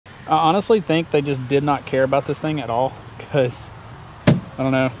I honestly think they just did not care about this thing at all, because I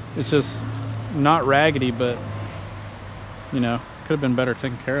don't know, it's just not raggedy, but you know, could have been better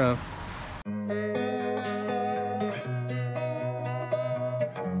taken care of.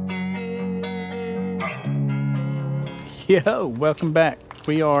 Yo, welcome back.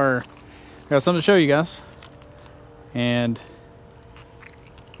 Got something to show you guys, and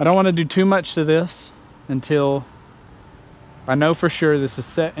I don't want to do too much to this until I know for sure this is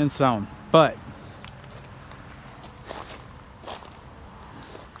set in stone, but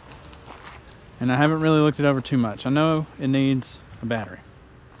and I haven't really looked it over too much. I know it needs a battery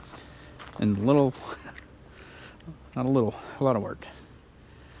and a lot of work.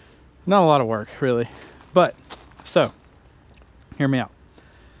 Not a lot of work really, but so hear me out. I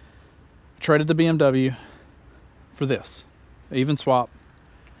traded the BMW for this, even swap.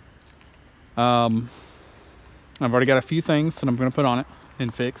 I've already got a few things that I'm going to put on it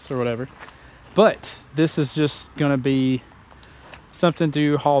and fix or whatever, but this is just going to be something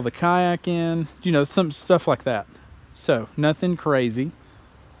to haul the kayak in, you know, some stuff like that. So nothing crazy.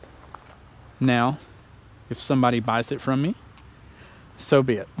 Now, if somebody buys it from me, so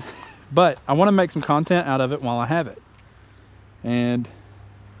be it. But I want to make some content out of it while I have it. And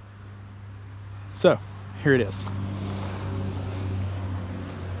so here it is.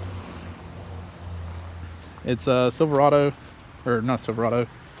 It's a Silverado, or not Silverado,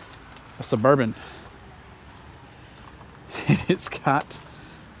 a Suburban. It's got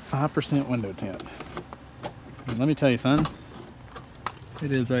 5% window tint. And let me tell you, son,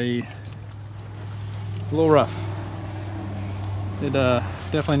 it is a little rough. It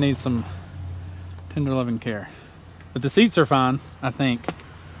definitely needs some tender loving care. But the seats are fine, I think.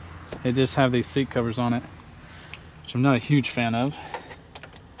 They just have these seat covers on it, which I'm not a huge fan of.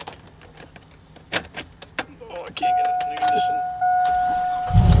 Oh, I can't get it in ignition.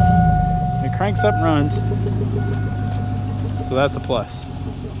 It cranks up and runs, so that's a plus.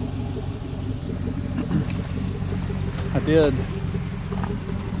 I did.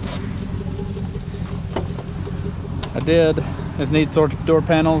 It needs door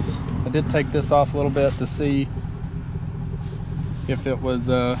panels. I did take this off a little bit to see if it was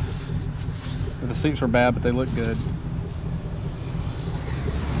if the seats were bad, but they look good.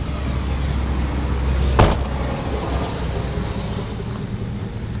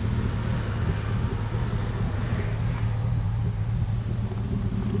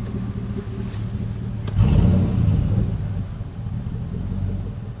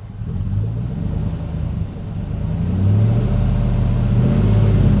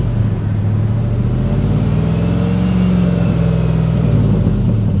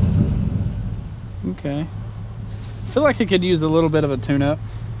 Okay. I feel like it could use a little bit of a tune-up.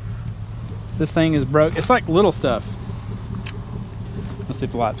 This thing is broke. It's like little stuff. Let's see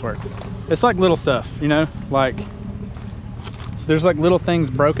if the lights work. It's like little stuff, you know? Like, there's like little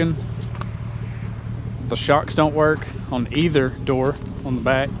things broken. The shocks don't work on either door on the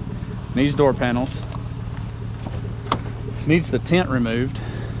back. Needs door panels. Needs the tint removed.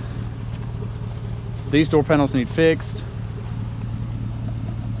 These door panels need fixed.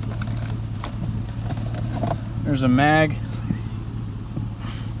 There's a mag.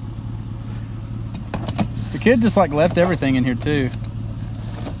 The kid just like left everything in here too.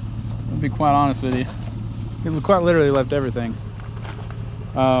 I'll be quite honest with you. He quite literally left everything.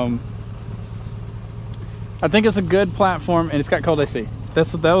 I think it's a good platform, and it's got cold AC.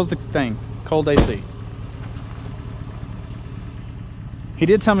 That was the thing, cold AC. He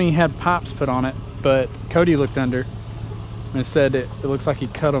did tell me he had pipes put on it, but Cody looked under and said it looks like he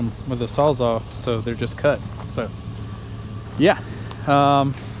cut them with a sawzall, so they're just cut. So yeah,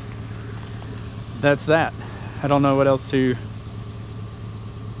 that's that. I don't know what else to. You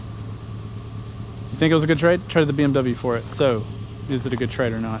think it was a good trade? Traded the BMW for it. So is it a good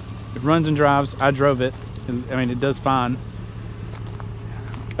trade or not? It runs and drives. I drove it. I mean, it does fine.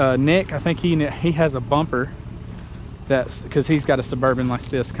 Nick, I think he has a bumper. That's because he's got a Suburban like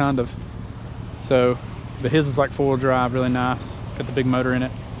this, kind of. So, but his is like 4-wheel drive, really nice. Got the big motor in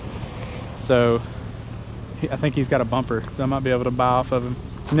it. So I think he's got a bumper that I might be able to buy off of him.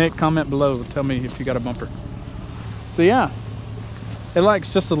 Nick, comment below, tell me if you got a bumper. So yeah, it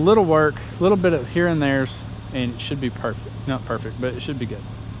likes just a little work, a little bit of here and there's, and it should be perfect. Not perfect, but it should be good.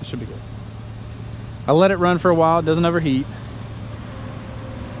 It should be good. I let it run for a while. It doesn't overheat.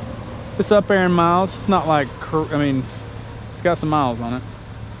 It's up there in miles. It's not like, I mean, it's got some miles on it.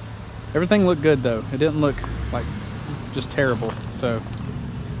 Everything looked good though. It didn't look like just terrible. So,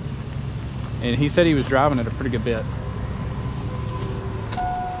 and he said he was driving it a pretty good bit.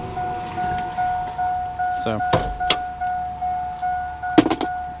 So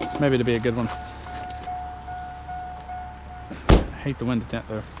Maybe it'll be a good one. I hate the window tint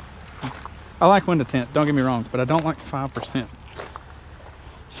though. I like window tint, don't get me wrong, but I don't like 5%.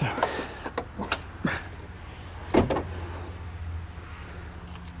 So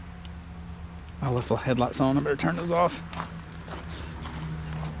I left the headlights on. I better turn those off.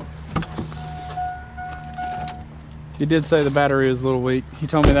 He did say the battery was a little weak. He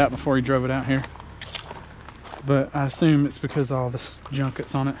told me that before he drove it out here. But I assume it's because of all this junk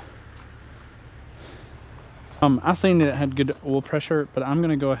that's on it. I seen that it had good oil pressure, but I'm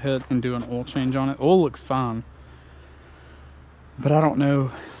gonna go ahead and do an oil change on it. Oil looks fine, but I don't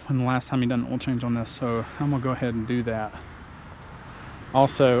know when the last time he done an oil change on this, so I'm gonna go ahead and do that.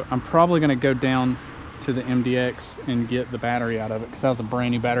 Also, I'm probably gonna go down to the MDX and get the battery out of it, because that was a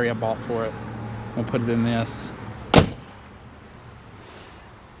brand new battery I bought for it. We'll put it in this.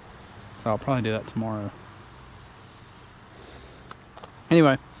 So I'll probably do that tomorrow.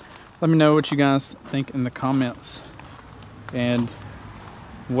 Anyway, let me know what you guys think in the comments and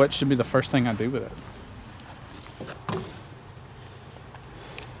what should be the first thing I do with it.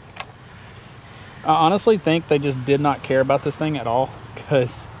 I honestly think they just did not care about this thing at all,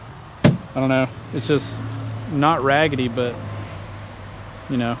 because I don't know, it's just not raggedy, but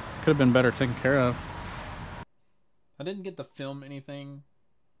you know, could have been better taken care of. I didn't get to film anything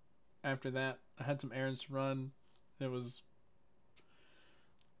after that. I had some errands to run. It was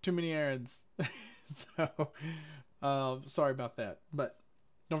too many errands. So sorry about that, but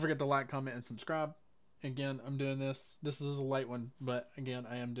don't forget to like, comment, and subscribe. Again, I'm doing this is a late one, but again,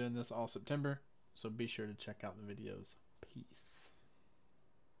 I am doing this all September, so be sure to check out the videos. Peace.